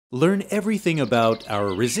Learn everything about our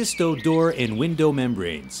RESISTO door and window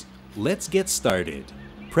membranes. Let's get started.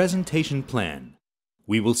 Presentation plan.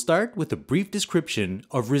 We will start with a brief description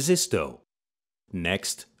of RESISTO.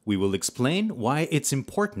 Next, we will explain why it's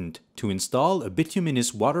important to install a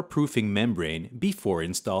bituminous waterproofing membrane before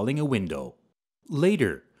installing a window.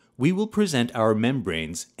 Later, we will present our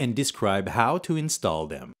membranes and describe how to install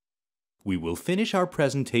them. We will finish our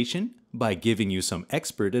presentation by giving you some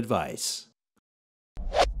expert advice.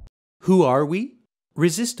 Who are we?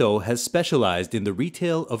 RESISTO has specialized in the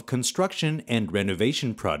retail of construction and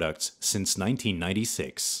renovation products since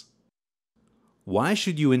 1996. Why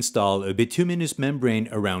should you install a bituminous membrane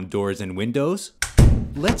around doors and windows?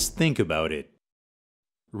 Let's think about it.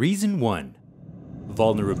 Reason 1.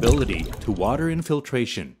 Vulnerability to water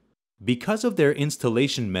infiltration. Because of their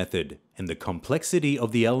installation method and the complexity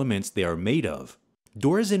of the elements they are made of,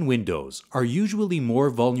 doors and windows are usually more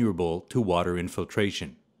vulnerable to water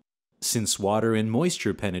infiltration. Since water and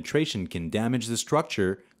moisture penetration can damage the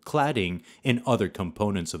structure, cladding, and other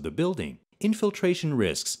components of the building, infiltration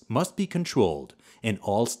risks must be controlled and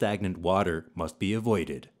all stagnant water must be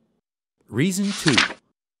avoided. Reason 2.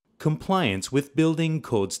 Compliance with building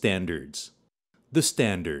code standards. The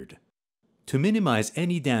standard. To minimize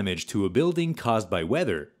any damage to a building caused by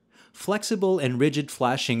weather, flexible and rigid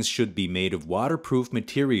flashings should be made of waterproof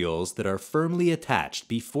materials that are firmly attached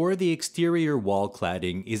before the exterior wall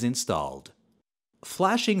cladding is installed.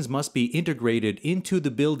 Flashings must be integrated into the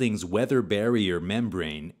building's weather barrier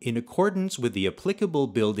membrane in accordance with the applicable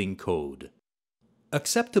building code.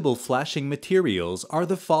 Acceptable flashing materials are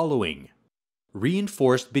the following: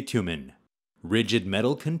 reinforced bitumen, rigid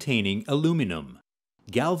metal containing aluminum,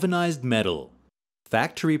 galvanized metal,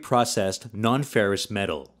 factory processed non-ferrous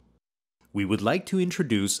metal. We would like to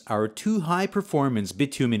introduce our two high-performance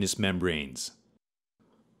bituminous membranes.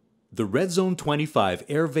 The Red Zone 25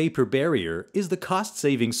 air vapor barrier is the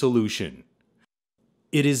cost-saving solution.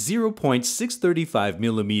 It is 0.635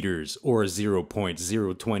 millimeters or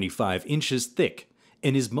 0.025 inches thick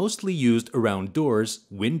and is mostly used around doors,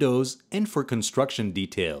 windows, and for construction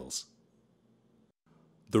details.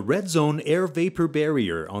 The Red Zone air vapor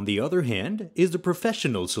barrier, on the other hand, is the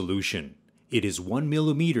professional solution. It is 1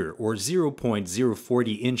 millimeter or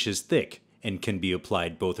 0.040 inches thick and can be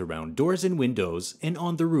applied both around doors and windows and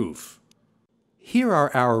on the roof. Here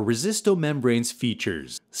are our RESISTO membranes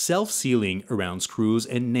features: self-sealing around screws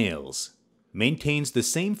and nails. Maintains the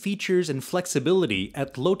same features and flexibility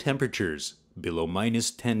at low temperatures, below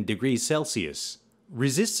 -10 degrees Celsius.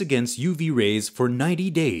 Resists against UV rays for 90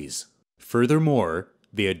 days. Furthermore,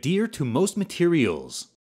 they adhere to most materials.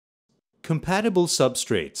 Compatible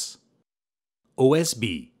substrates: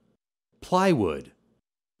 OSB, plywood,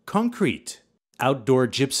 concrete, outdoor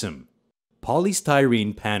gypsum,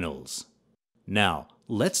 polystyrene panels. Now,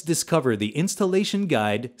 let's discover the installation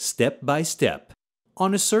guide step by step.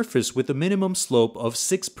 On a surface with a minimum slope of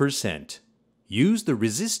 6%, use the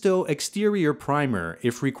RESISTO exterior primer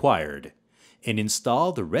if required, and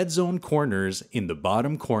install the red zone corners in the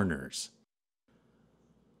bottom corners.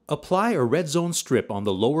 Apply a red zone strip on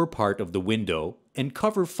the lower part of the window and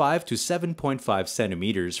cover 5 to 7.5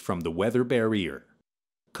 centimeters from the weather barrier.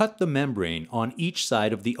 Cut the membrane on each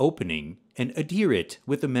side of the opening and adhere it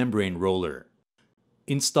with a membrane roller.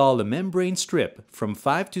 Install a membrane strip from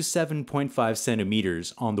 5 to 7.5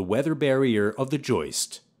 centimeters on the weather barrier of the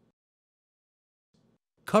joist.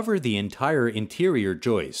 Cover the entire interior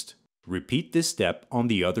joist. Repeat this step on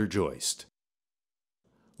the other joist.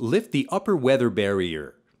 Lift the upper weather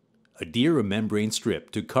barrier. Adhere a membrane strip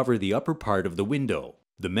to cover the upper part of the window.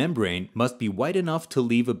 The membrane must be wide enough to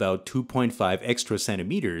leave about 2.5 extra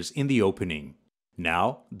centimeters in the opening.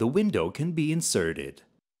 Now, the window can be inserted.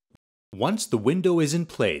 Once the window is in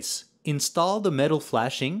place, install the metal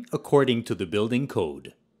flashing according to the building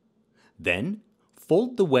code. Then,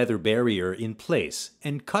 fold the weather barrier in place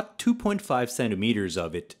and cut 2.5 centimeters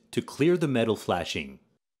of it to clear the metal flashing.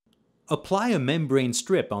 Apply a membrane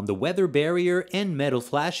strip on the weather barrier and metal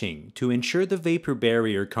flashing to ensure the vapor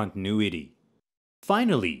barrier continuity.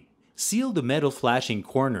 Finally, seal the metal flashing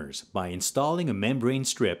corners by installing a membrane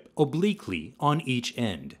strip obliquely on each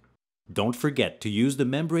end. Don't forget to use the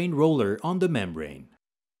membrane roller on the membrane.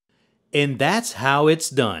 And that's how it's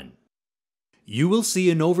done. You will see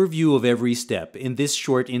an overview of every step in this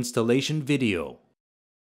short installation video.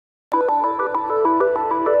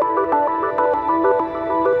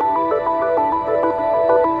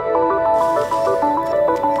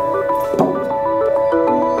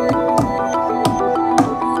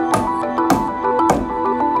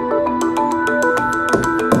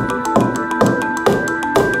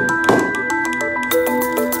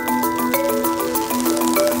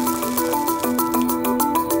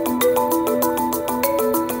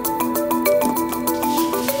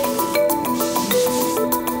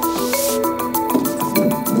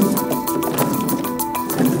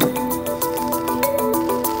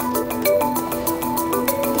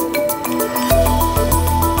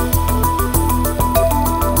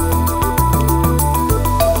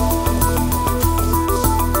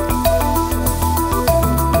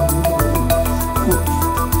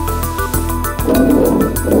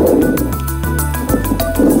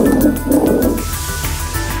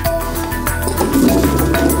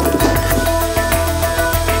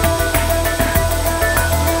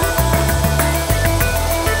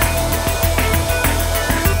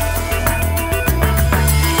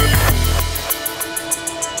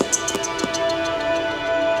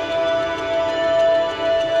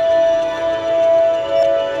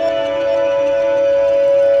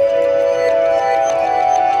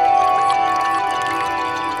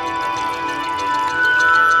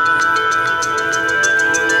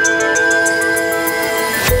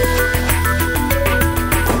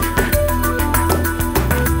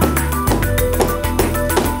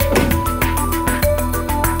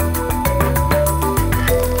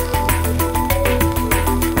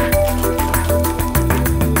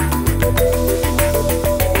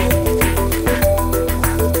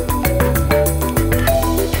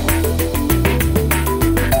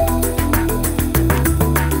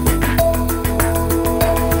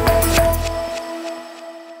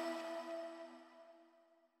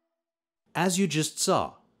 As you just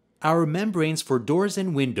saw, our membranes for doors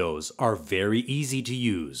and windows are very easy to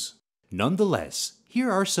use. Nonetheless, here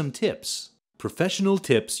are some tips. Professional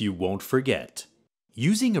tips you won't forget.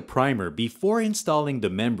 Using a primer before installing the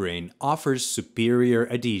membrane offers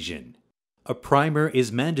superior adhesion. A primer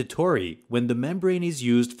is mandatory when the membrane is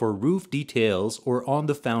used for roof details or on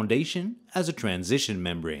the foundation as a transition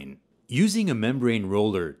membrane. Using a membrane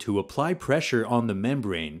roller to apply pressure on the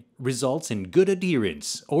membrane results in good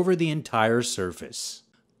adherence over the entire surface.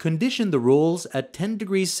 Condition the rolls at 10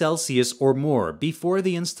 degrees Celsius or more before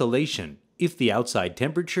the installation if the outside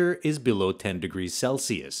temperature is below 10 degrees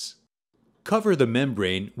Celsius. Cover the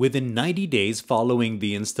membrane within 90 days following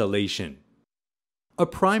the installation. A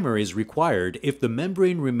primer is required if the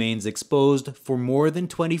membrane remains exposed for more than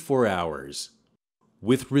 24 hours.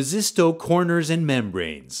 With RESISTO corners and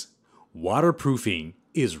membranes, waterproofing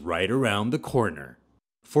is right around the corner.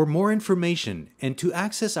 For more information and to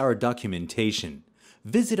access our documentation,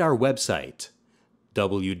 visit our website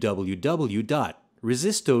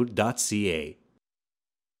www.resisto.ca.